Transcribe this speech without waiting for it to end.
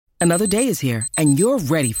Another day is here, and you're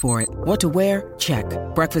ready for it. What to wear? Check.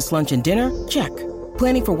 Breakfast, lunch, and dinner? Check.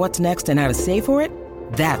 Planning for what's next and how to save for it?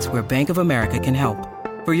 That's where Bank of America can help.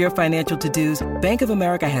 For your financial to-dos, Bank of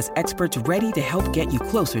America has experts ready to help get you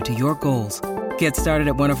closer to your goals. Get started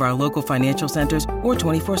at one of our local financial centers or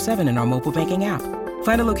 24/7 in our mobile banking app.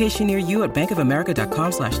 Find a location near you at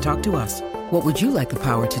bankofamerica.com/talktous. What would you like the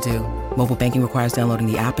power to do? Mobile banking requires downloading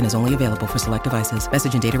the app and is only available for select devices.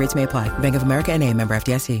 Message and data rates may apply. Bank of America N.A., member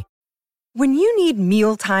FDIC. When you need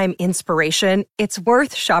mealtime inspiration, it's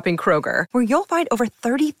worth shopping Kroger, where you'll find over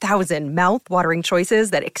 30,000 mouth-watering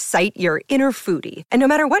choices that excite your inner foodie. And no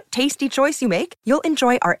matter what tasty choice you make, you'll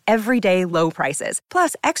enjoy our everyday low prices,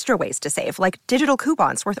 plus extra ways to save, like digital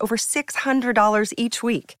coupons worth over $600 each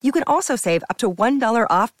week. You can also save up to $1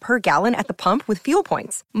 off per gallon at the pump with fuel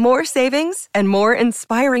points. More savings and more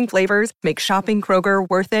inspiring flavors make shopping Kroger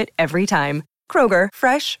worth it every time. Kroger,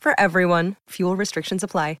 fresh for everyone. Fuel restrictions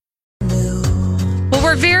apply. Well,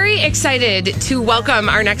 we're very excited to welcome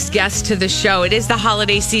our next guest to the show. It is the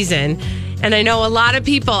holiday season, and I know a lot of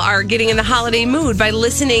people are getting in the holiday mood by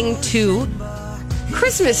listening to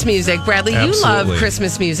Christmas music. Bradley, Absolutely. You love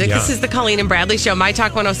Christmas music. Yeah. This is the Colleen and Bradley Show, My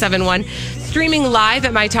Talk 1071, streaming live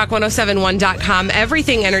at mytalk1071.com.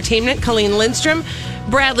 Everything Entertainment. Colleen Lindstrom,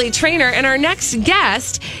 Bradley Trainer, and our next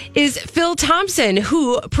guest is Phil Thompson,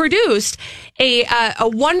 who produced a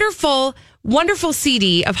wonderful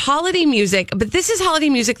CD of holiday music, but this is holiday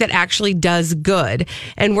music that actually does good.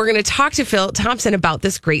 And we're going to talk to Phil Thompson about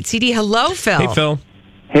this great CD. Hello, Phil. Hey, Phil.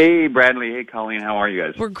 Hey, Bradley. Hey, Colleen. How are you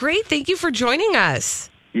guys? We're great. Thank you for joining us.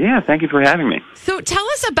 Yeah, thank you for having me. So tell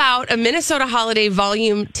us about A Minnesota Holiday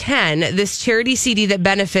Volume 10, this charity CD that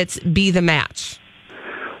benefits Be the Match.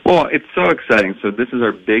 Well, it's so exciting. So this is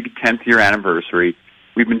our big 10th year anniversary.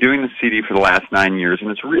 We've been doing the CD for the last 9 years,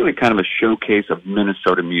 and it's really kind of a showcase of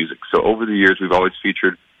Minnesota music. So over the years, we've always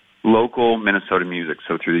featured local Minnesota music.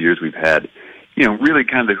 So through the years, we've had, really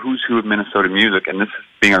kind of the who's who of Minnesota music. And this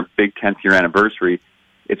being our big 10th year anniversary,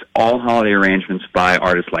 it's all holiday arrangements by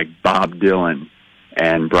artists like Bob Dylan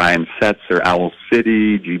and Brian Setzer, Owl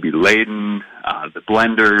City, G.B. Layden, the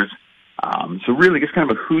Blenders. So really, it's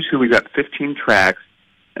kind of a who's who. We've got 15 tracks.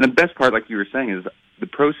 And the best part, like you were saying, is the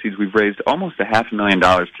proceeds. We've raised almost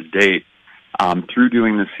 $500,000 to date through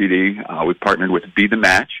doing the CD. We've partnered with Be the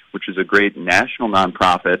Match, which is a great national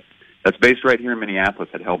nonprofit that's based right here in Minneapolis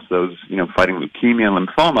that helps those fighting leukemia and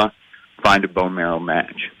lymphoma find a bone marrow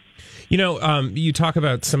match. You talk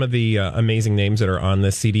about some of the amazing names that are on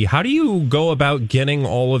this CD. How do you go about getting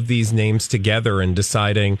all of these names together and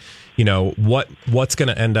deciding, what's going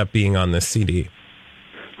to end up being on this CD?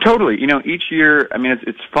 Totally. Each year,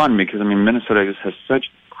 it's fun because, Minnesota just has such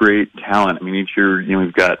great talent. Each year,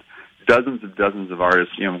 we've got dozens of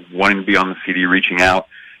artists, wanting to be on the CD, reaching out.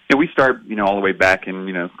 We start, all the way back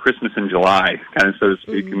in, Christmas in July, kind of, so to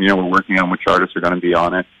speak, and, we're working on which artists are going to be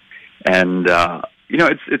on it. And,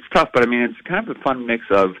 it's tough, but, it's kind of a fun mix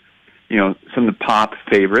of, some of the pop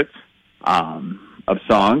favorites of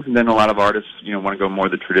songs, and then a lot of artists, want to go more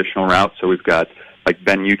the traditional route. So we've got, like,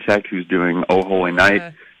 Ben Utek, who's doing Oh Holy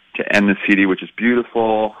Night to end the CD, which is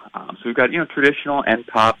beautiful. So we've got, traditional and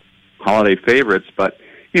pop holiday favorites, but,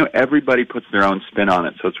 everybody puts their own spin on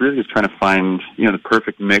it. So it's really just trying to find, the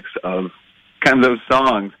perfect mix of kind of those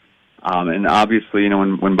songs. And obviously,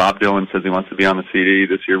 when Bob Dylan says he wants to be on the CD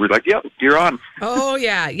this year, we're like, yep, you're on. Oh,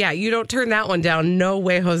 yeah. You don't turn that one down. No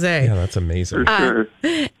way, Jose. Yeah, that's amazing. For sure.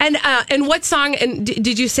 And what song, and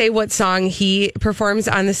did you say what song he performs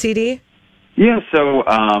on the CD? Yeah, so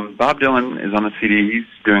Bob Dylan is on the CD. He's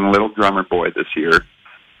doing Little Drummer Boy this year.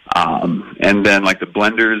 And then, like, the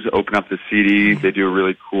Blenders open up the CD. They do a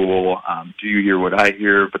really cool Do You Hear What I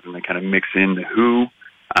Hear? But then they kind of mix in The Who.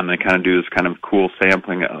 They kind of do this kind of cool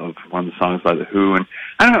sampling of one of the songs by The Who. And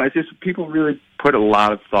I don't know, it's just people really put a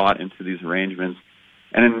lot of thought into these arrangements.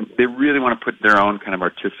 And then they really want to put their own kind of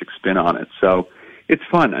artistic spin on it. So it's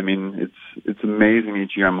fun. It's amazing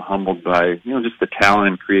each year. I'm humbled by, just the talent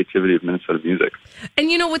and creativity of Minnesota music. And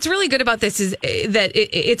what's really good about this is that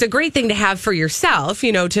it's a great thing to have for yourself,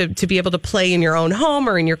 to be able to play in your own home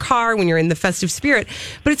or in your car when you're in the festive spirit.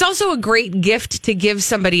 But it's also a great gift to give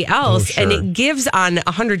somebody else. Oh, sure. And it gives on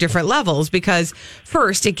 100 different levels because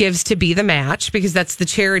first it gives to Be the Match because that's the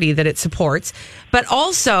charity that it supports. But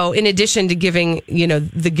also, in addition to giving,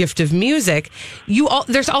 the gift of music,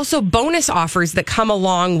 there's also bonus offers that come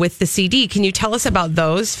along with the CD. Can you tell us about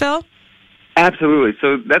those, Phil? Absolutely.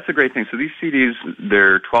 So that's a great thing. So these CDs,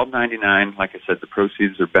 they're $12.99. Like I said, the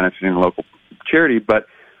proceeds are benefiting a local charity. But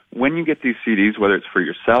when you get these CDs, whether it's for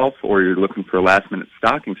yourself or you're looking for a last-minute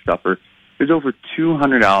stocking stuffer, there's over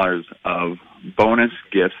 $200 of bonus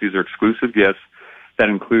gifts. These are exclusive gifts that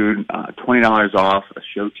include $20 off a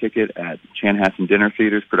show ticket at Chanhassen Dinner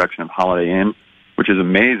Theater's production of Holiday Inn, which is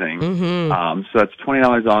amazing. So that's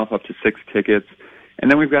 $20 off up to 6 tickets. And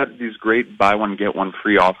then we've got these great buy one, get one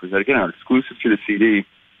free offers that, again, are exclusive to the CD.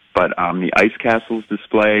 But the Ice Castles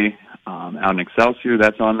display out in Excelsior,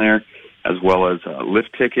 that's on there, as well as a lift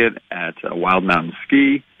ticket at Wild Mountain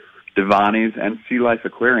Ski, Devani's, and Sea Life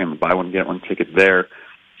Aquarium. Buy one, get one ticket there.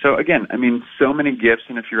 So, again, I mean, so many gifts.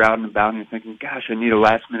 And if you're out and about and you're thinking, gosh, I need a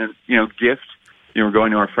last-minute, gift, we're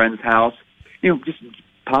going to our friend's house, just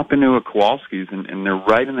pop into a Kowalski's, and they're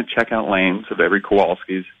right in the checkout lanes of every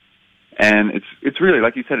Kowalski's. And it's really,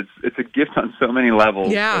 like you said, it's a gift on so many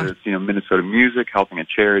levels. Yeah. Whether it's, Minnesota music, helping a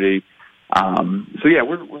charity. So yeah,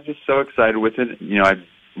 we're just so excited with it.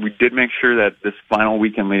 We did make sure that this final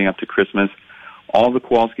weekend leading up to Christmas, all the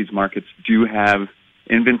Kowalski's markets do have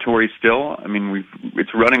inventory still. I mean,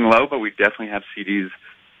 it's running low, but we definitely have CDs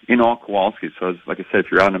in all Kowalski's. So like I said,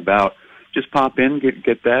 if you're out and about, just pop in,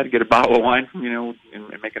 get a bottle of wine, and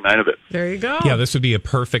make a night of it. There you go. Yeah, this would be a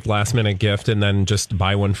perfect last minute gift, and then just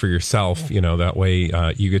buy one for yourself. That way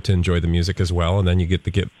you get to enjoy the music as well, and then you get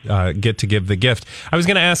to give the gift. I was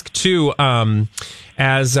going to ask too,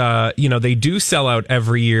 as they do sell out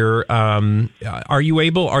every year.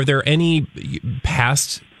 Are there any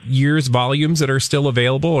past years' volumes that are still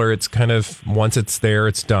available, or it's kind of once it's there,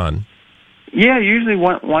 it's done? Yeah, usually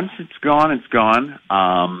once it's gone, it's gone.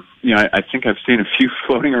 I think I've seen a few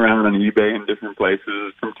floating around on eBay in different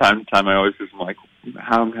places. From time to time, I always just like,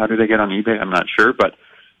 how do they get on eBay? I'm not sure, but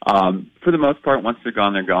for the most part, once they're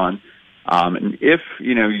gone, they're gone. And if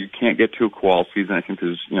you can't get to a Kowalski's, and I think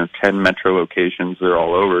there's 10 metro locations, they're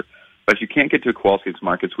all over. But if you can't get to a Kowalski's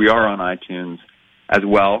markets, we are on iTunes as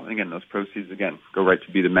well. And again, those proceeds go right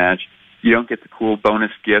to Be the Match. You don't get the cool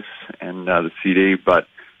bonus gifts and the CD, but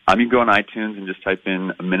you can go on iTunes and just type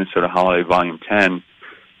in Minnesota Holiday Volume 10,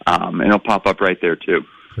 and it'll pop up right there too.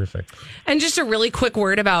 Perfect. And just a really quick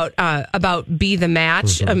word about Be the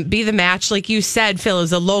Match. Mm-hmm. Be the Match, like you said, Phil,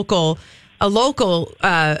 is a local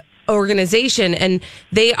organization, and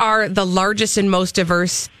they are the largest and most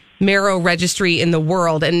diverse marrow registry in the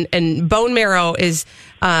world. And bone marrow is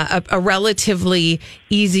a relatively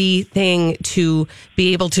easy thing to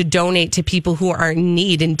be able to donate to people who are in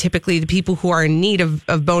need. And typically the people who are in need of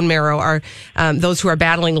bone marrow are those who are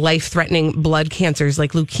battling life-threatening blood cancers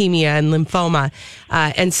like leukemia and lymphoma.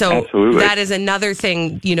 And so Absolutely. That is another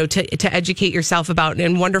thing, to educate yourself about,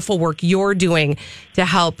 and wonderful work you're doing to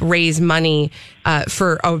help raise money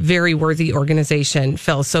for a very worthy organization,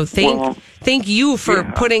 Phil. So thank you for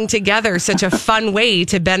putting together such a fun way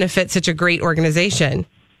to benefit such a great organization.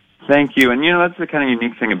 Thank you. And, that's the kind of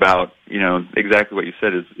unique thing about, exactly what you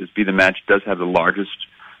said is Be the Match does have the largest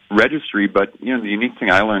registry. But, the unique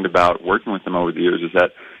thing I learned about working with them over the years is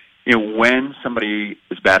that, when somebody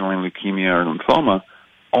is battling leukemia or lymphoma,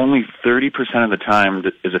 only 30% of the time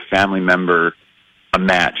is a family member a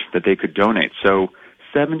match that they could donate. So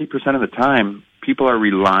 70% of the time, people are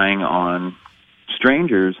relying on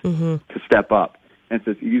strangers to step up. And it's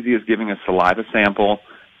as easy as giving a saliva sample.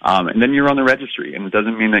 And then you're on the registry, and it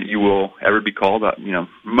doesn't mean that you will ever be called up.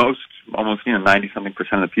 Almost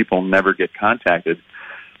 90-something% of the people never get contacted.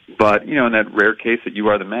 But, in that rare case that you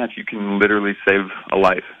are the match, you can literally save a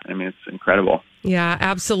life. I mean, it's incredible. Yeah,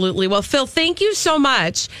 absolutely. Well, Phil, thank you so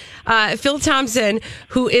much. Phil Thompson,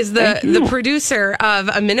 who is the producer of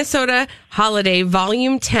A Minnesota Holiday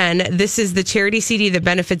Volume 10. This is the charity CD that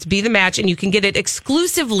benefits Be the Match, and you can get it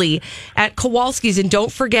exclusively at Kowalski's. And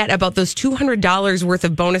don't forget about those $200 worth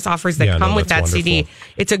of bonus offers that come with that wonderful CD.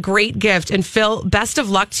 It's a great gift. And Phil, best of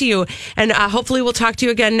luck to you. And hopefully we'll talk to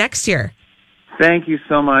you again next year. Thank you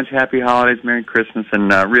so much. Happy holidays, Merry Christmas,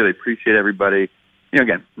 and really appreciate everybody,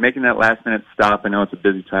 again, making that last-minute stop. I know it's a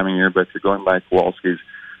busy time of year, but if you're going by Kowalski's,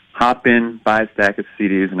 hop in, buy a stack of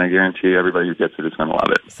CDs, and I guarantee you everybody who gets it is going to love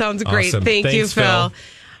it. Sounds great. Awesome. Thanks, you, Phil.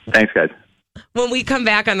 Thanks, guys. When we come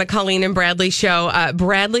back on the Colleen and Bradley show,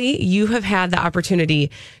 Bradley, you have had the opportunity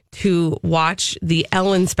to watch the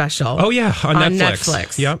Ellen special. Oh, yeah, on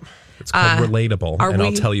Netflix. Yep. It's called Relatable, and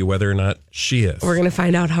I'll tell you whether or not she is. We're going to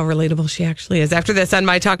find out how relatable she actually is after this on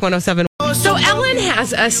My Talk 107. So Ellen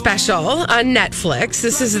has a special on Netflix.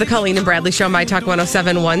 This is the Colleen and Bradley Show, My Talk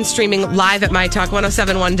 107.1, streaming live at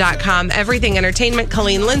MyTalk1071.com. Everything Entertainment,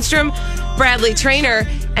 Colleen Lindstrom, Bradley Trainer,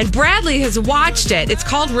 and Bradley has watched it. It's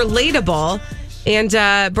called Relatable.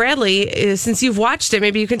 And Bradley, since you've watched it,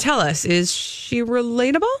 maybe you can tell us, is she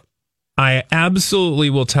relatable? I absolutely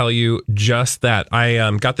will tell you just that.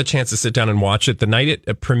 I got the chance to sit down and watch it the night it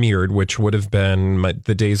premiered, which would have been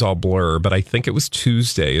the days all blur, but I think it was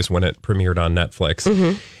Tuesday is when it premiered on Netflix.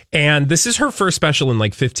 Mm-hmm. And this is her first special in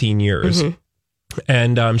like 15 years. Mm-hmm.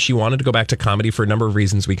 And she wanted to go back to comedy for a number of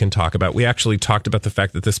reasons we can talk about. We actually talked about the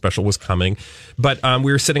fact that this special was coming. But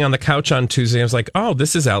we were sitting on the couch on Tuesday. I was like, oh,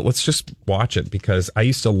 this is out. Let's just watch it, because I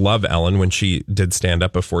used to love Ellen when she did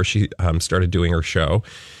stand-up before she started doing her show.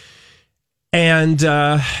 And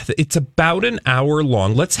it's about an hour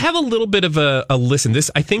long. Let's have a little bit of a listen.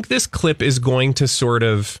 I think this clip is going to sort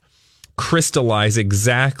of crystallize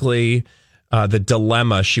exactly the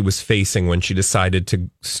dilemma she was facing when she decided to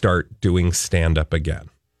start doing stand-up again.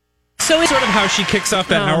 So it's sort of how she kicks off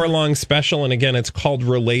that hour-long special. And again, it's called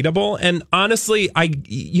Relatable. And honestly,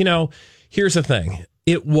 here's the thing.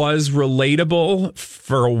 It was relatable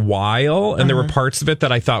for a while. And there were parts of it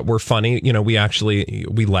that I thought were funny.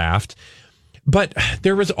 We laughed. But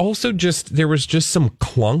there was just some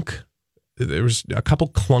clunk. There was a couple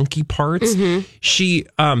clunky parts. Mm-hmm. She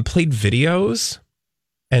played videos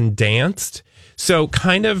and danced. So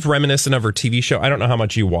kind of reminiscent of her TV show. I don't know how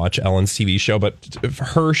much you watch Ellen's TV show, but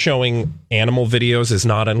her showing animal videos is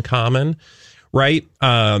not uncommon, right?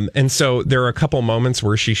 And so there are a couple moments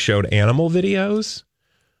where she showed animal videos.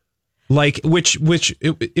 Like, which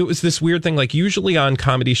it was this weird thing. Like, usually on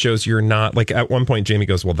comedy shows, you're not, like, at one point Jamie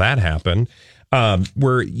goes, well, that happened.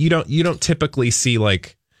 Where you don't typically see,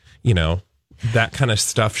 like, that kind of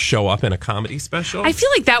stuff show up in a comedy special. I feel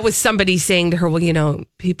like that was somebody saying to her, well,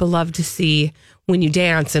 people love to see when you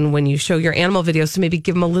dance and when you show your animal videos, so maybe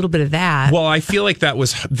give them a little bit of that. Well, I feel like that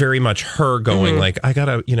was very much her going, like, I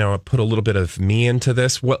gotta, put a little bit of me into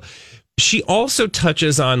this. Well, she also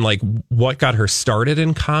touches on, like, what got her started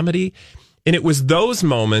in comedy. And it was those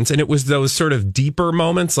moments, and it was those sort of deeper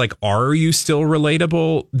moments, like, are you still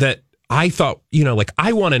relatable, that I thought,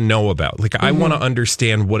 I want to know about. Like, I want to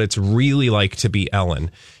understand what it's really like to be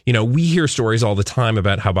Ellen. We hear stories all the time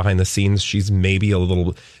about how behind the scenes she's maybe a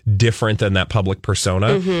little different than that public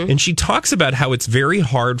persona. And she talks about how it's very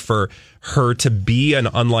hard for her to be an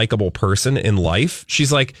unlikable person in life.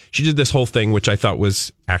 She's like, she did this whole thing, which I thought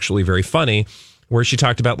was actually very funny, where she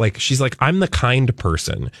talked about, like, she's like, I'm the kind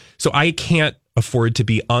person, so I can't afford to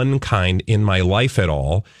be unkind in my life at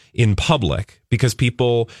all in public, because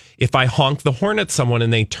people, if I honk the horn at someone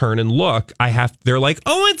and they turn and look, they're like,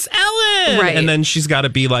 oh, it's Ellen. Right. And then she's got to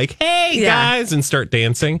be like, hey, guys, and start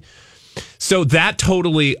dancing. So that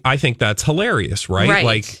totally, I think that's hilarious, right?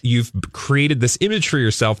 Like, you've created this image for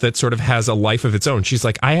yourself that sort of has a life of its own. She's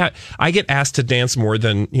like, I get asked to dance more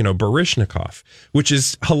than, Baryshnikov, which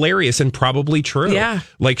is hilarious and probably true. Yeah.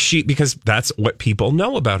 Like, because that's what people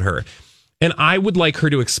know about her. And I would like her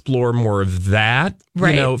to explore more of that.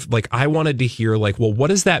 Right. Like, I wanted to hear, like, well, what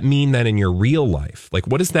does that mean then in your real life? Like,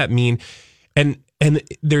 what does that mean? And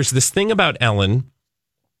there's this thing about Ellen,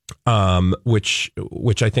 which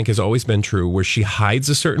I think has always been true, where she hides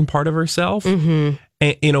a certain part of herself in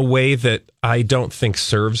a way that I don't think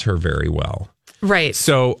serves her very well. Right.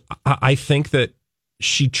 So I think that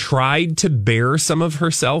she tried to bear some of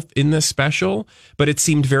herself in this special, but it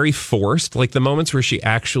seemed very forced. Like, the moments where she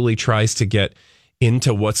actually tries to get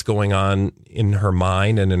into what's going on in her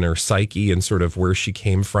mind and in her psyche and sort of where she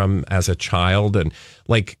came from as a child. And,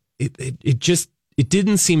 like, it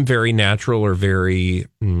didn't seem very natural or very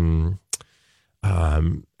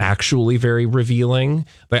actually very revealing.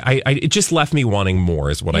 But it just left me wanting more,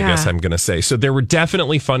 is what I guess I'm going to say. So there were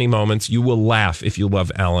definitely funny moments. You will laugh if you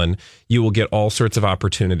love Ellen. You will get all sorts of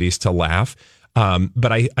opportunities to laugh.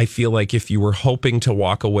 But I feel like if you were hoping to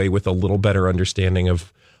walk away with a little better understanding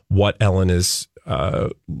of what Ellen is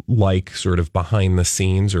like, sort of behind the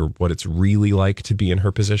scenes, or what it's really like to be in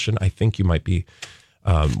her position, I think you might be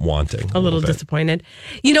wanting a little disappointed,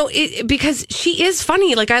 because she is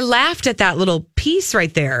funny. Like, I laughed at that little piece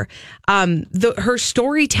right there. Her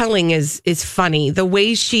storytelling is funny. The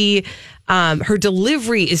way her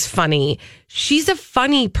delivery is funny. She's a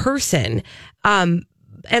funny person. And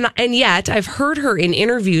yet I've heard her in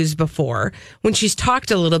interviews before when she's talked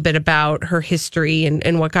a little bit about her history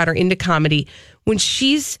and what got her into comedy. When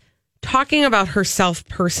she's talking about herself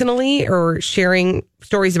personally or sharing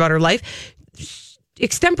stories about her life,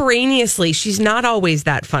 extemporaneously, she's not always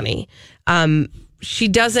that funny. She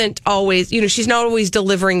doesn't always, she's not always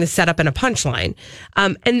delivering the setup and a punchline.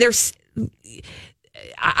 And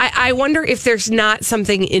I wonder if there's not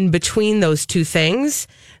something in between those two things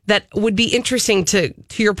that would be interesting to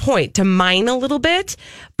your point, to mine a little bit.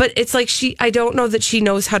 But it's like I don't know that she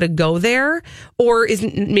knows how to go there, or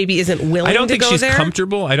isn't willing to go there. I don't think she's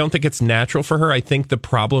comfortable. I don't think it's natural for her. I think the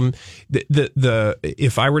problem,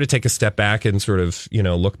 if I were to take a step back and sort of,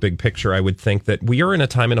 look big picture, I would think that we are in a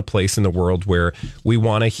time and a place in the world where we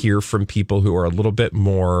want to hear from people who are a little bit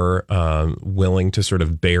more willing to sort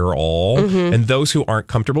of bear all, and those who aren't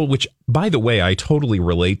comfortable, which, by the way, I totally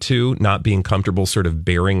relate to, not being comfortable sort of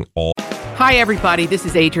bearing all. Hi, everybody. This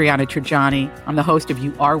is Adriana Trajani. I'm the host of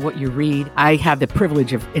You Are What You Read. I have the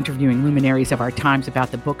privilege of interviewing luminaries of our times about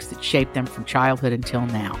the books that shaped them from childhood until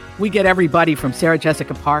now. We get everybody from Sarah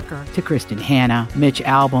Jessica Parker to Kristen Hanna, Mitch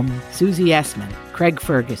Albom, Susie Essman, Craig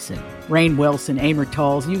Ferguson, Rainn Wilson, Amor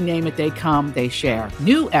Tolls, you name it, they come, they share.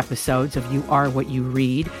 New episodes of You Are What You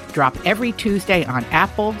Read drop every Tuesday on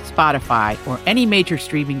Apple, Spotify, or any major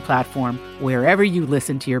streaming platform wherever you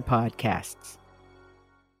listen to your podcasts.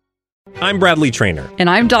 I'm Bradley Trainer. And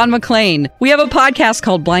I'm Don McClain. We have a podcast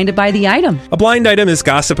called Blinded by the Item. A blind item is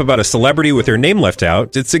gossip about a celebrity with their name left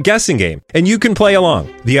out. It's a guessing game, and you can play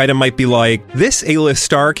along. The item might be like, this A-list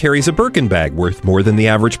star carries a Birkin bag worth more than the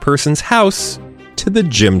average person's house to the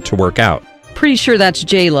gym to work out. Pretty sure that's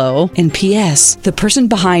J-Lo. And P.S. the person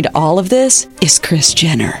behind all of this is Kris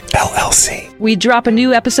Jenner, LLC. We drop a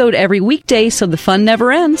new episode every weekday so the fun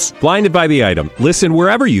never ends. Blinded by the Item. Listen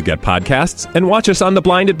wherever you get podcasts and watch us on the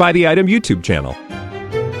Blinded by the Item YouTube channel.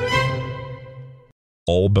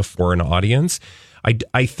 All before an audience.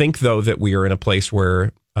 I think, though, that we are in a place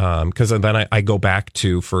where, because then I go back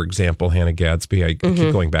to, for example, Hannah Gadsby. I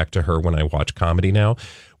keep going back to her when I watch comedy now,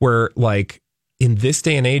 where, like, in this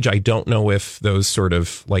day and age, I don't know if those sort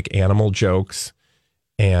of like animal jokes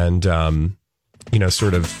and,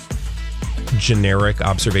 sort of generic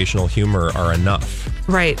observational humor are enough.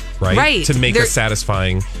 Right. To make a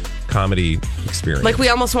satisfying comedy experience. Like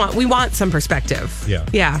we want some perspective.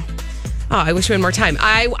 Yeah. Oh, I wish we had more time.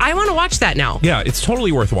 I want to watch that now. Yeah, it's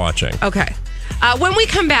totally worth watching. Okay. When we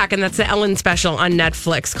come back, and that's the Ellen special on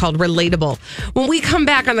Netflix called Relatable. When we come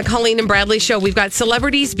back on the Colleen and Bradley Show, we've got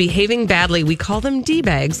celebrities behaving badly. We call them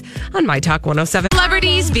D-bags on My Talk 107.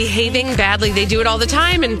 Celebrities behaving badly. They do it all the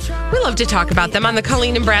time, and we love to talk about them on the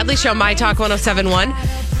Colleen and Bradley Show, My Talk 1071.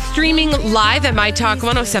 Streaming live at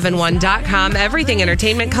MyTalk1071.com. Everything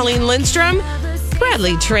Entertainment. Colleen Lindstrom,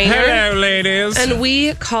 Bradley Trainer. Hello, ladies. And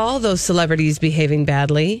we call those celebrities behaving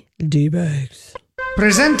badly D-bags.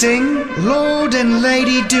 Presenting Lord and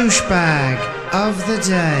Lady Douchebag of the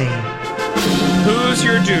Day. Who's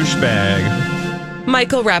your douchebag?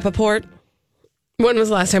 Michael Rappaport. When was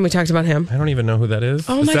the last time we talked about him? I don't even know who that is.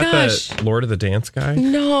 Oh, is my gosh. The Lord of the Dance guy?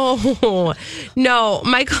 No,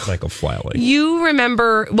 Michael Flowley. You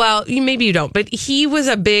remember, well, maybe you don't, but he was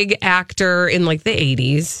a big actor in like the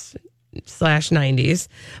 80s. /90s,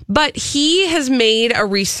 but he has made a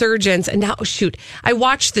resurgence. And now, I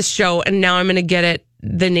watched this show and now I'm going to get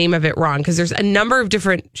the name of it wrong, because there's a number of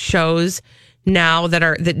different shows now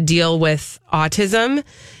that deal with autism,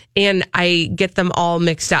 and I get them all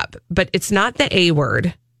mixed up. But it's not the A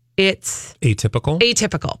word. It's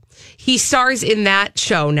Atypical. He stars in that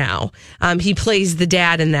show now. He plays the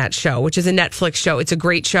dad in that show, which is a Netflix show. It's a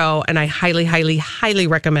great show, and I highly, highly, highly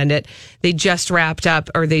recommend it. They just wrapped up,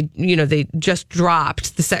 or they just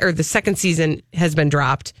dropped the second season has been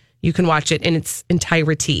dropped. You can watch it in its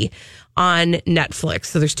entirety on Netflix.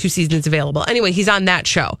 So there's 2 seasons available. Anyway, he's on that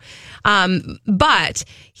show, but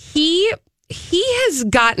he has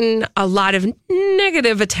gotten a lot of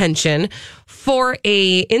negative attention for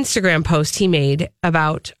a Instagram post he made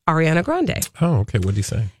about Ariana Grande. Oh, okay. What did he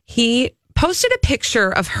say? He posted a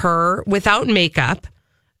picture of her without makeup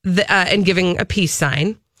and giving a peace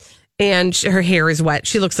sign, and her hair is wet.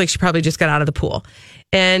 She looks like she probably just got out of the pool.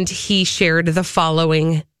 And he shared the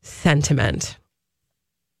following sentiment.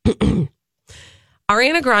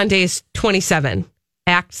 Ariana Grande is 27,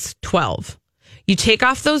 acts 12. You take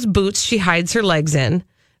off those boots she hides her legs in,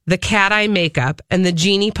 the cat eye makeup, and the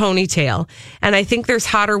genie ponytail, and I think there's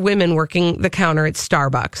hotter women working the counter at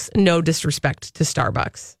Starbucks. No disrespect to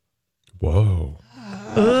Starbucks. Whoa.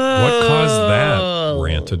 What caused that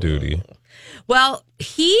rant-a-duty? Well,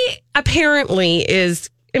 he apparently is,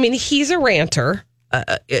 he's a ranter,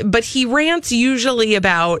 but he rants usually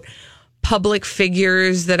about public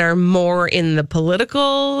figures that are more in the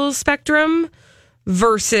political spectrum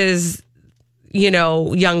versus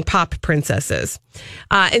young pop princesses.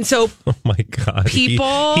 And so, oh my God,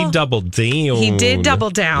 people, he doubled down. He did double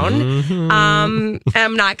down.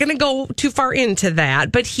 I'm not going to go too far into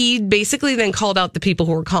that, but he basically then called out the people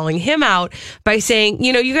who were calling him out by saying,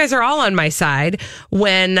 you guys are all on my side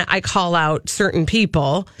when I call out certain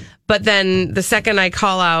people, But then the second I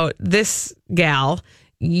call out this gal,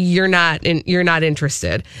 you're not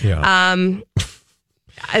interested. Yeah. I'm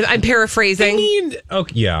paraphrasing. I mean,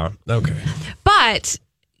 okay, yeah, okay. But,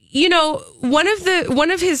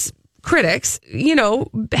 one of his critics,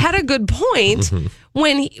 had a good point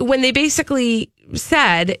when they basically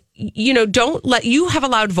said, don't let you have a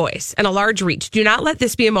loud voice and a large reach. Do not let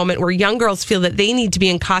this be a moment where young girls feel that they need to be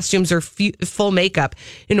in costumes or full makeup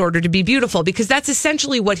in order to be beautiful, because that's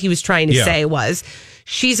essentially what he was trying to say was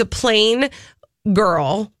she's a plain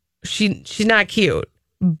girl. She's not cute,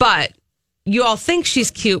 but you all think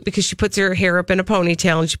she's cute because she puts her hair up in a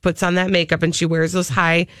ponytail and she puts on that makeup and she wears those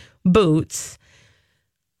high boots.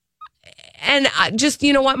 And just,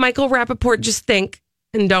 you know what, Michael Rappaport, just think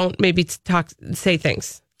and don't maybe say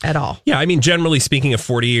things at all. Yeah, I mean, generally speaking, a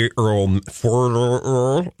 40-year-old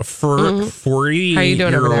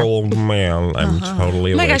man, I'm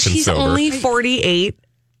totally oh my awake gosh, and he's sober. only 48.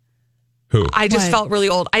 Who? I just felt really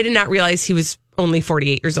old. I did not realize he was only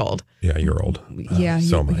 48 years old. Yeah, you're old. So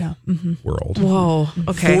am I. Yeah. We're old. Whoa.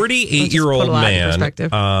 Okay. 48-year-old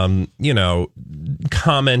man,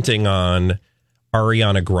 commenting on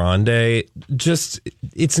Ariana Grande, just,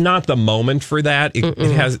 it's not the moment for that. It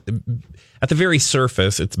has, at the very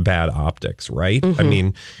surface, it's bad optics, right? I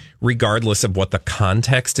mean, regardless of what the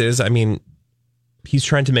context is, I mean, he's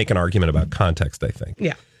trying to make an argument about context, I think.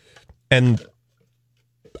 Yeah. And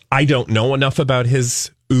I don't know enough about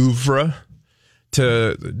his oeuvre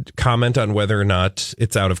to comment on whether or not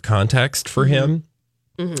it's out of context for him.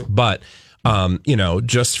 But,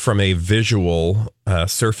 just from a visual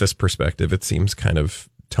surface perspective, it seems kind of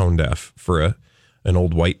tone deaf for an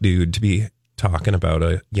old white dude to be talking about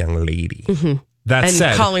a young lady. That and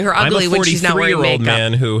said, calling her ugly when she's not wearing makeup. I'm a 43-year-old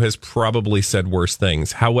man who has probably said worse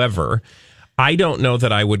things. However, I don't know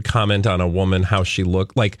that I would comment on a woman how she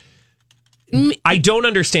looked. Like, I don't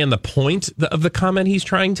understand the point of the comment he's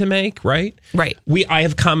trying to make, right? Right. I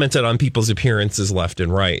have commented on people's appearances left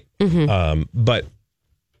and right. But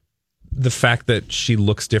the fact that she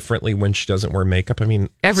looks differently when she doesn't wear makeup, I mean,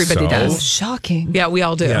 everybody does. Shocking. Yeah, we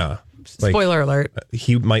all do. Yeah. Spoiler alert.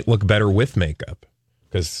 He might look better with makeup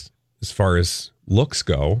because as far as looks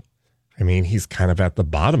go, I mean, he's kind of at the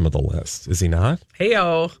bottom of the list, is he not?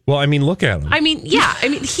 Heyo. Well, I mean, look at him. I mean, yeah. I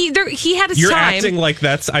mean, he had his You're time. acting like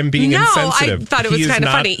I'm being insensitive. I thought it was kind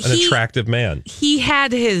of funny. An attractive man. He's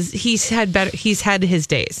had his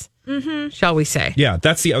days. Shall we say? Yeah,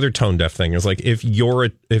 that's the other tone deaf thing. Is like if you're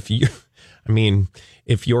a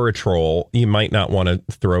troll, you might not want to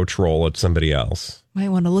throw troll at somebody else. Might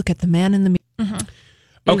want to look at the man in the mirror.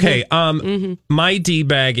 Okay, my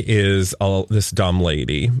D-bag is this dumb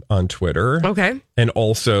lady on Twitter. Okay. And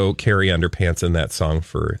also Carrie Underpants in that song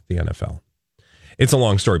for the NFL. It's a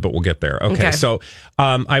long story, but we'll get there. Okay. So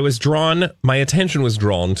my attention was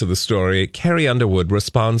drawn to the story. Carrie Underwood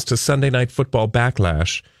responds to Sunday Night Football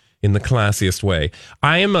backlash in the classiest way.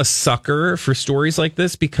 I am a sucker for stories like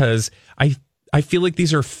this because I feel like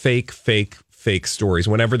these are fake stories.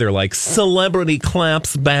 Whenever they're like, celebrity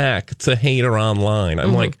claps back to hater online.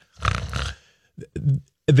 I'm like,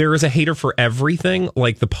 there is a hater for everything.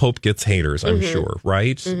 Like the Pope gets haters, I'm sure,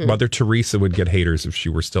 right? Mother Teresa would get haters if she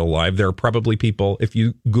were still alive. There are probably people, if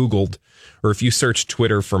you Googled or if you searched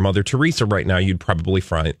Twitter for Mother Teresa right now, you'd probably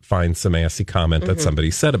find some assy comment that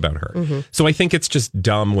somebody said about her. So I think it's just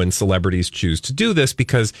dumb when celebrities choose to do this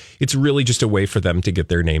because it's really just a way for them to get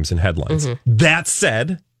their names in headlines. That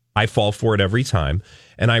said, I fall for it every time.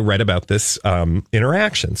 And I read about this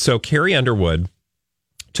interaction. So Carrie Underwood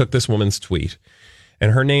took this woman's tweet,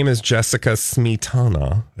 and her name is Jessica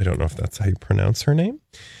Smetana. I don't know if that's how you pronounce her name.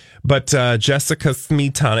 But Jessica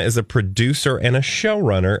Smetana is a producer and a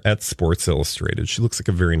showrunner at Sports Illustrated. She looks like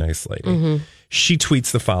a very nice lady. She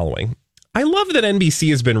tweets the following. I love that NBC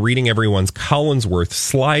has been reading everyone's Collinsworth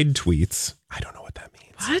slide tweets. I don't know what that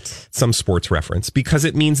means. What? Some sports reference. Because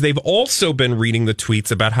it means they've also been reading the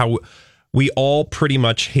tweets about how we all pretty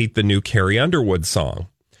much hate the new Carrie Underwood song.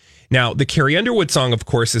 Now, the Carrie Underwood song, of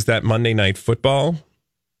course, is that Monday Night Football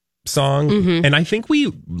song. And I think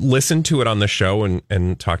we listened to it on the show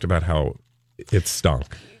and talked about how it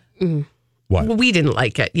stunk. What? Well, we didn't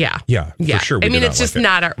like it. Yeah. Yeah, for sure. I mean, it's just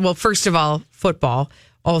not our, well, first of all, football.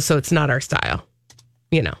 Also, it's not our style.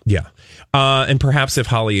 Yeah. And perhaps if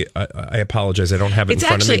Holly, I apologize, I don't have it in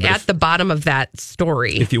front of me. It's actually at the bottom of that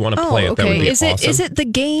story. If you want to play it, that would be awesome. Is it the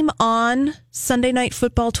game on Sunday Night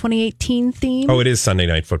Football 2018 theme? Oh, it is Sunday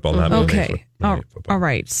Night Football, not Monday Night Football. All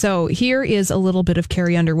right. So here is a little bit of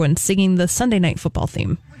Carrie Underwood singing the Sunday Night Football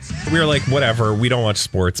theme. We were like, whatever, we don't watch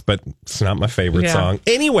sports, but it's not my favorite song.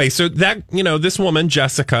 Anyway, so that, this woman,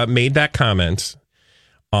 Jessica, made that comment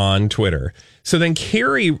on Twitter. So then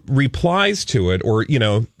Carrie replies to it, or,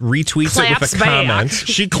 retweets it with a comment.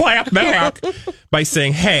 She clapped back by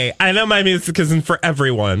saying, hey, I know my music isn't for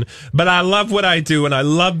everyone, but I love what I do, and I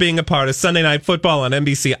love being a part of Sunday Night Football on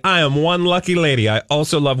NBC. I am one lucky lady. I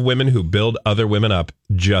also love women who build other women up.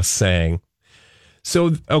 Just saying.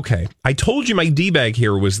 So, okay, I told you my D-bag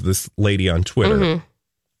here was this lady on Twitter. Mm-hmm.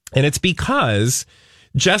 And it's because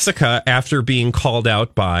Jessica, after being called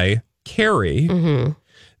out by Carrie,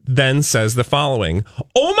 then says the following.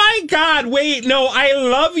 Oh my God, wait, no, I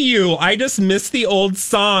love you. I just missed the old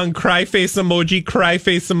song. Cry face emoji, cry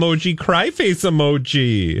face emoji, cry face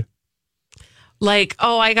emoji. Like,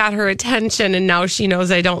 oh, I got her attention and now she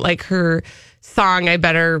knows I don't like her song. I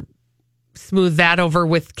better smooth that over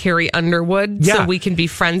with Carrie Underwood so we can be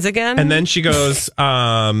friends again. And then she goes,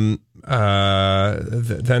 then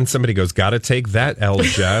somebody goes, gotta take that L,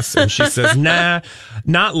 Jess. And she says, nah,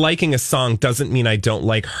 not liking a song doesn't mean I don't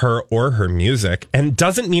like her or her music, and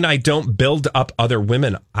doesn't mean I don't build up other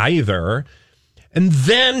women either. And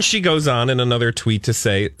then she goes on in another tweet to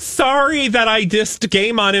say, sorry that I dissed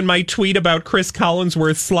Game On in my tweet about Chris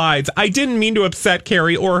Collinsworth's slides. I didn't mean to upset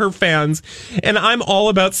Carrie or her fans, and I'm all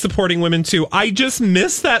about supporting women too. I just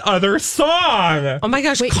missed that other song. Oh my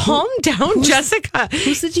gosh, calm down, Jessica.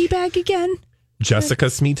 Who's the D-bag again? Jessica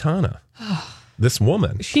Smetana. This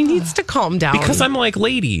woman. She needs to calm down. Because I'm like,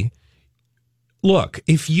 lady, look,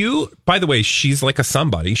 if you, by the way, she's like a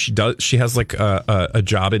somebody. She has like a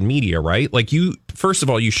job in media, right? Like first of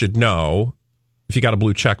all, you should know if you got a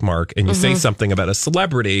blue check mark and you say something about a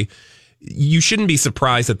celebrity, you shouldn't be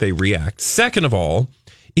surprised that they react. Second of all,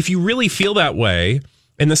 if you really feel that way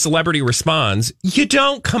and the celebrity responds, you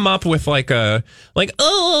don't come up with I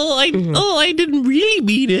didn't really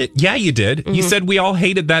mean it. Yeah, you did. You said we all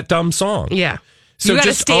hated that dumb song. Yeah. So you got to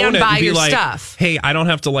just stand own it by and be your like, stuff. Hey, I don't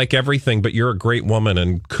have to like everything, but you're a great woman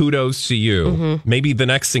and kudos to you. Maybe the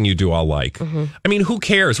next thing you do, I'll like. I mean, who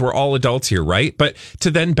cares? We're all adults here, right? But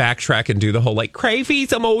to then backtrack and do the whole like cry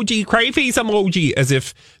face emoji, as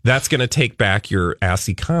if that's going to take back your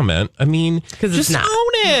assy comment. I mean, just own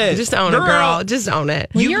it. Just own it, girl. Just own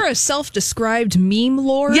it. When you're a self-described meme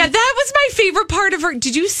lord. Yeah, that was my favorite part of her.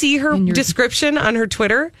 Did you see her description on her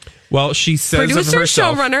Twitter? Well, she says producer, of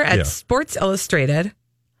herself, showrunner at Sports Illustrated,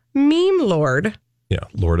 meme lord. Yeah,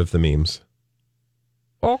 Lord of the memes.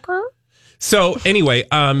 Okay. So anyway,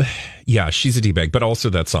 she's a D-bag, but also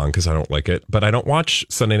that song because I don't like it. But I don't watch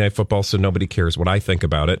Sunday Night Football, so nobody cares what I think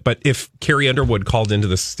about it. But if Carrie Underwood called into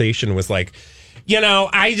the station and was like,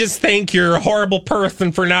 I just think you're a horrible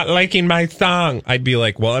person for not liking my song, I'd be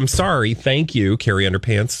like, well, I'm sorry. Thank you, Carrie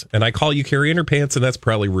Underpants. And I call you Carrie Underpants, and that's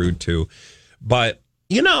probably rude too. But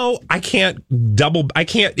I can't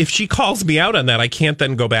if she calls me out on that, I can't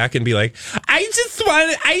then go back and be like, I just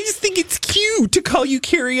think it's cute to call you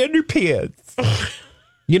Carrie Underpants.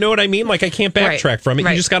 You know what I mean? Like, I can't backtrack from it.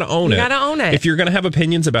 You just got to own it. You got to own it. If you're going to have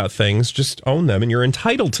opinions about things, just own them, and you're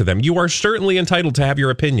entitled to them. You are certainly entitled to have your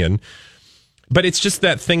opinion. But it's just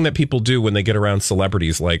that thing that people do when they get around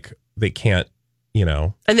celebrities, like they can't,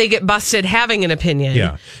 And they get busted having an opinion.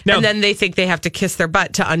 Yeah. Now, and then they think they have to kiss their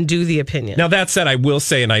butt to undo the opinion. Now, that said, I will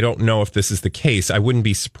say, and I don't know if this is the case, I wouldn't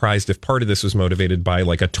be surprised if part of this was motivated by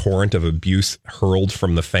like a torrent of abuse hurled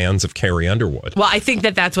from the fans of Carrie Underwood. Well, I think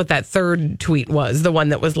that's what that third tweet was, the one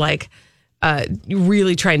that was like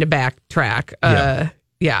really trying to backtrack.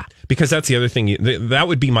 Yeah. Because that's the other thing. That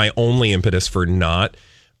would be my only impetus for not,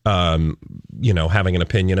 having an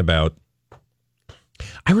opinion about.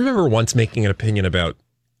 I remember once making an opinion about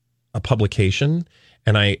a publication,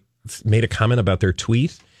 and I made a comment about their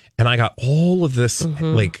tweet, and I got all of this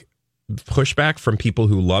like pushback from people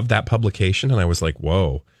who loved that publication, and I was like,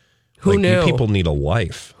 "Whoa, who knew? You people need a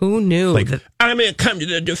life. Who knew? Like, I'm going to come to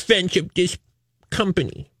the defense of this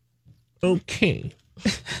company." Okay.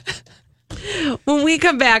 When we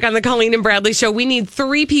come back on the Colleen and Bradley Show, we need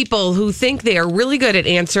 3 people who think they are really good at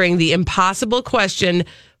answering the impossible question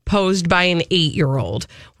posed by an 8-year-old.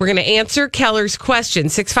 We're going to answer Keller's question,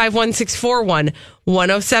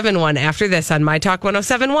 651-641-1071 after this on My Talk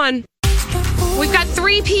 1071. We've got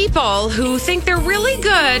 3 people who think they're really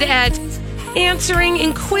good at answering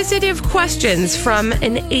inquisitive questions from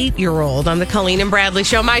an 8-year-old on the Colleen and Bradley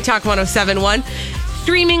Show, My Talk 1071.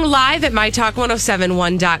 Streaming live at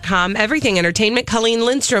mytalk1071.com. Everything Entertainment. Colleen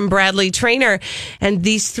Lindstrom, Bradley Trainer. And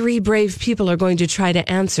these 3 brave people are going to try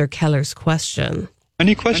to answer Keller's question.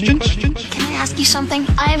 Any questions? Can I ask you something?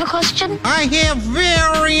 I have a question. I have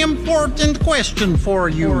very important question for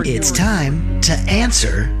you. It's time to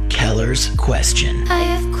answer Keller's question. I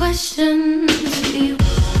have questions for you.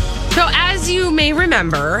 So as As you may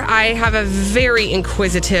remember, I have a very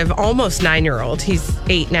inquisitive, almost 9-year-old. He's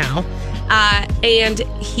 8 now. And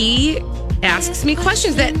he asks me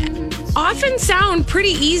questions that often sound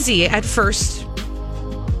pretty easy at first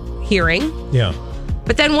hearing. Yeah.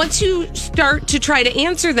 But then once you start to try to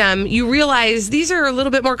answer them, you realize these are a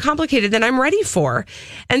little bit more complicated than I'm ready for.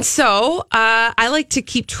 And so I like to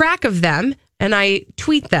keep track of them, and I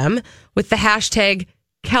tweet them with the hashtag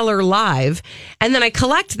Keller Live, and then I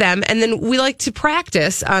collect them, and then we like to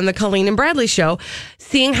practice on the Colleen and Bradley show,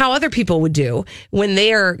 seeing how other people would do when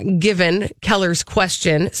they are given Keller's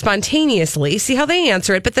question spontaneously, see how they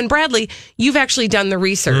answer it. But then, Bradley, you've actually done the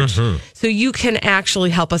research, so you can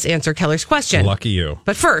actually help us answer Keller's question. Lucky you.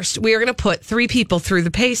 But first, we are going to put 3 people through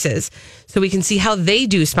the paces so we can see how they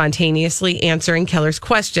do spontaneously answering Keller's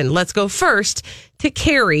question. Let's go first to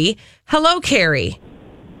Carrie. Hello, Carrie.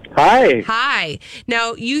 Hi. Hi.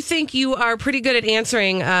 Now, you think you are pretty good at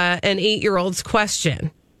answering an 8-year-old's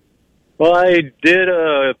question. Well, I did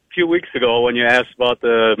a few weeks ago when you asked about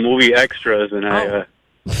the movie Extras, and I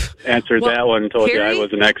answered that one and told Carrie, you I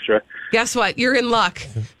was an extra. Guess what? You're in luck,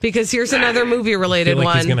 because here's another movie-related I feel like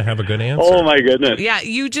one. He's going to have a good answer. Oh, my goodness. Yeah,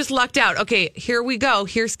 you just lucked out. Okay, here we go.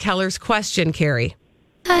 Here's Keller's question, Carrie.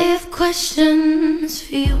 I have questions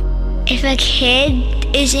for you. If a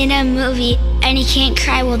kid is in a movie and he can't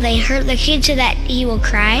cry, will they hurt the kid so that he will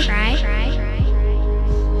cry?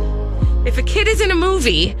 If a kid is in a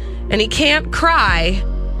movie and he can't cry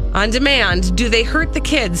on demand, do they hurt the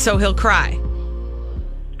kid so he'll cry?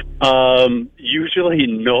 Usually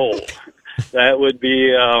no. That would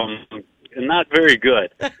be not very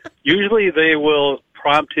good. Usually they will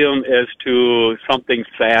prompt him as to something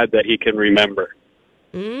sad that he can remember.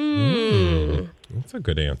 That's a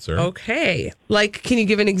good answer. Okay. Like, can you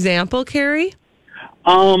give an example, Carrie?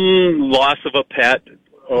 Loss of a pet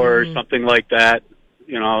or something like that,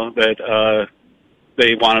 you know, that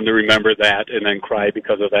they want him to remember that and then cry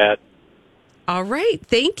because of that. All right.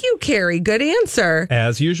 Thank you, Carrie. Good answer.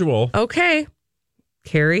 As usual. Okay.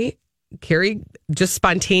 Carrie just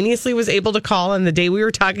spontaneously was able to call on the day we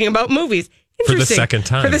were talking about movies. For the second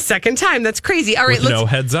time. For the second time. That's crazy. All right. With no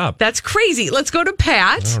heads up. That's crazy. Let's go to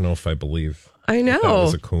Pat. I don't know if I believe. I know. That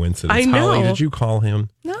was a coincidence. I know. Holly, did you call him?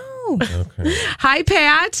 No. Okay. Hi,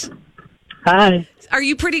 Pat. Hi. Are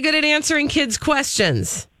you pretty good at answering kids'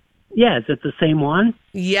 questions? Yeah, is it the same one?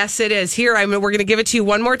 Yes, it is. Here, we're going to give it to you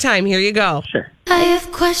one more time. Here you go. Sure. I have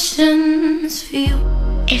questions for you.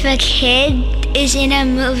 If a kid is in a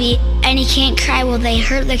movie and he can't cry, will they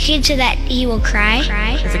hurt the kid so that he will cry?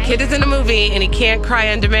 If a kid is in a movie and he can't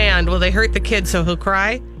cry on demand, will they hurt the kid so he'll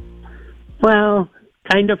cry? Well,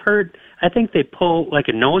 kind of hurt. I think they pull like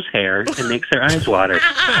a nose hair and makes their eyes water.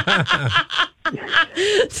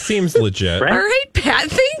 Seems legit. Right? All right, Pat.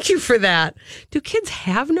 Thank you for that. Do kids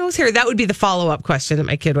have nose hair? That would be the follow-up question that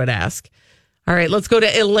my kid would ask. All right, let's go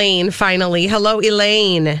to Elaine finally. Hello,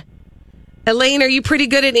 Elaine. Elaine, are you pretty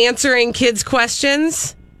good at answering kids'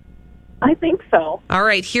 questions? I think so. All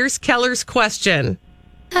right, here's Keller's question.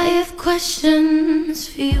 I have questions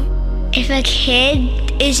for you. If a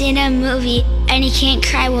kid is in a movie and he can't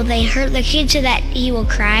cry, will they hurt the kid so that he will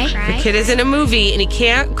cry? If the kid is in a movie and he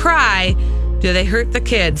can't cry, do they hurt the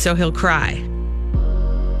kid so he'll cry?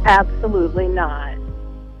 Absolutely not.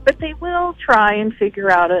 But they will try and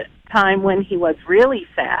figure out a time when he was really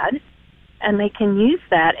sad, and they can use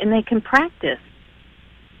that and they can practice.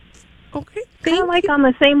 Okay. Kind of like on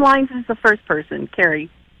the same lines as the first person,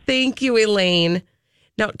 Carrie. Thank you, Elaine.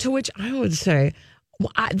 Now, to which I would say,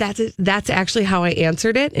 that's actually how I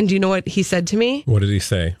answered it. And do you know what he said to me? What did he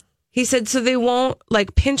say? He said, so they won't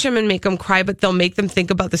like pinch them and make them cry, but they'll make them think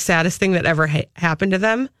about the saddest thing that ever happened to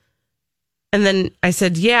them. And then I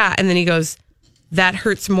said, yeah. And then he goes, that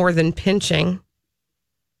hurts more than pinching.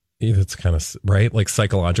 Yeah, that's kind of right, like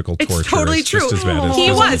psychological torture. It's totally true. Just as bad as he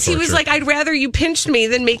torture. was like, I'd rather you pinched me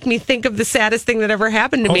than make me think of the saddest thing that ever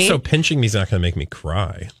happened to me. Also, pinching me is not going to make me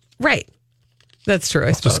cry. Right. That's true.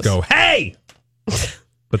 I suppose. Just go, hey!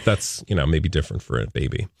 But that's, maybe different for a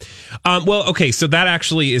baby. Well, okay, so that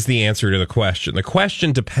actually is the answer to the question. The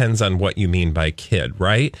question depends on what you mean by kid,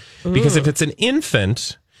 right? Because if it's an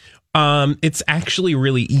infant, it's actually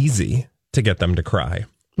really easy to get them to cry.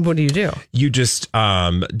 What do? You just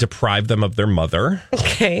deprive them of their mother.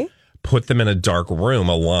 Okay. Put them in a dark room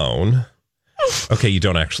alone. Okay, you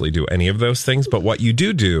don't actually do any of those things, but what you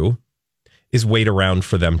do is wait around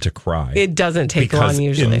for them to cry. It doesn't take long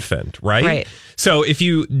usually. Infant, right? Right. So if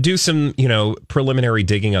you do some, preliminary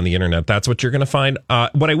digging on the internet, that's what you're going to find.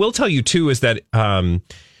 What I will tell you too is that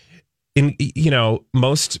in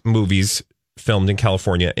most movies, filmed in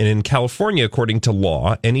California. And in California, according to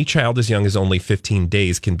law, any child as young as only 15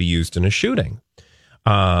 days can be used in a shooting.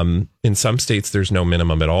 In some states, there's no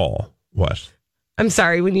minimum at all. What? I'm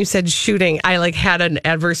sorry. When you said shooting, I had an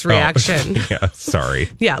adverse reaction. Yeah, sorry.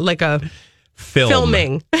 Yeah, like a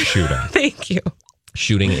filming shooting. Thank you.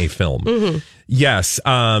 Shooting a film. Mm-hmm. Yes.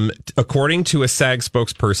 According to a SAG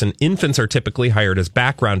spokesperson, infants are typically hired as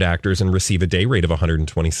background actors and receive a day rate of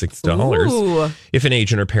 $126. Ooh. If an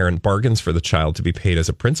agent or parent bargains for the child to be paid as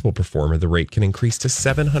a principal performer, the rate can increase to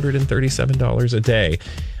 $737 a day.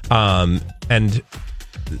 And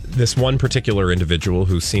this one particular individual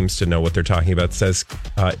who seems to know what they're talking about says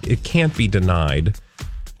it can't be denied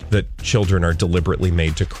that children are deliberately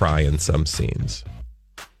made to cry in some scenes.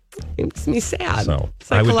 It makes me sad. So,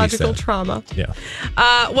 psychological trauma. Yeah.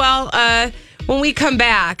 When we come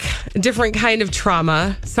back, a different kind of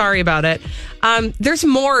trauma. Sorry about it. There's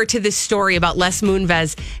more to this story about Les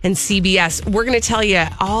Moonves and CBS. We're going to tell you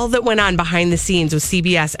all that went on behind the scenes with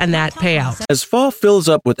CBS and that payout. As fall fills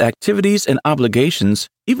up with activities and obligations,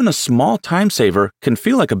 even a small time saver can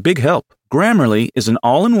feel like a big help. Grammarly is an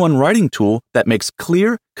all-in-one writing tool that makes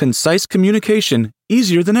clear, concise communication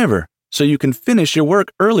easier than ever, so you can finish your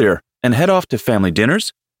work earlier and head off to family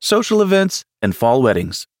dinners, social events, and fall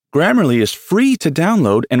weddings. Grammarly is free to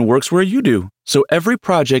download and works where you do, so every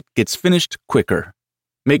project gets finished quicker.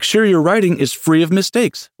 Make sure your writing is free of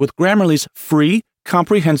mistakes with Grammarly's free,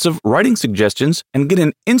 comprehensive writing suggestions and get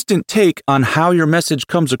an instant take on how your message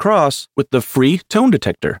comes across with the free tone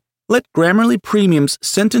detector. Let Grammarly Premium's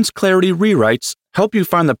sentence clarity rewrites help you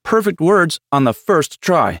find the perfect words on the first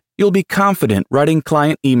try. You'll be confident writing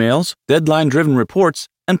client emails, deadline-driven reports,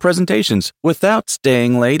 and presentations without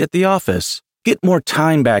staying late at the office. Get more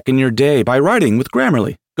time back in your day by writing with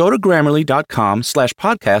Grammarly. Go to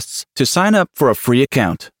Grammarly.com/podcasts to sign up for a free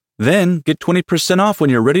account. Then get 20% off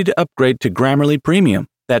when you're ready to upgrade to Grammarly Premium.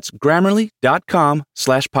 That's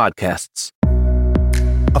Grammarly.com/podcasts.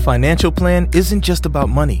 A financial plan isn't just about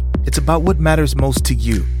money. It's about what matters most to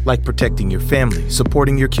you, like protecting your family,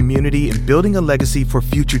 supporting your community, and building a legacy for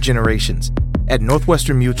future generations. At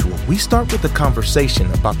Northwestern Mutual, we start with a conversation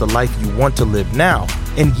about the life you want to live now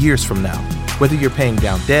and years from now. Whether you're paying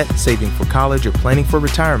down debt, saving for college, or planning for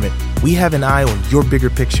retirement, we have an eye on your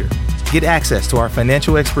bigger picture. Get access to our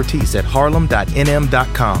financial expertise at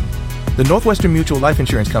harlem.nm.com. The Northwestern Mutual Life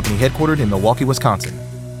Insurance Company, headquartered in Milwaukee, Wisconsin.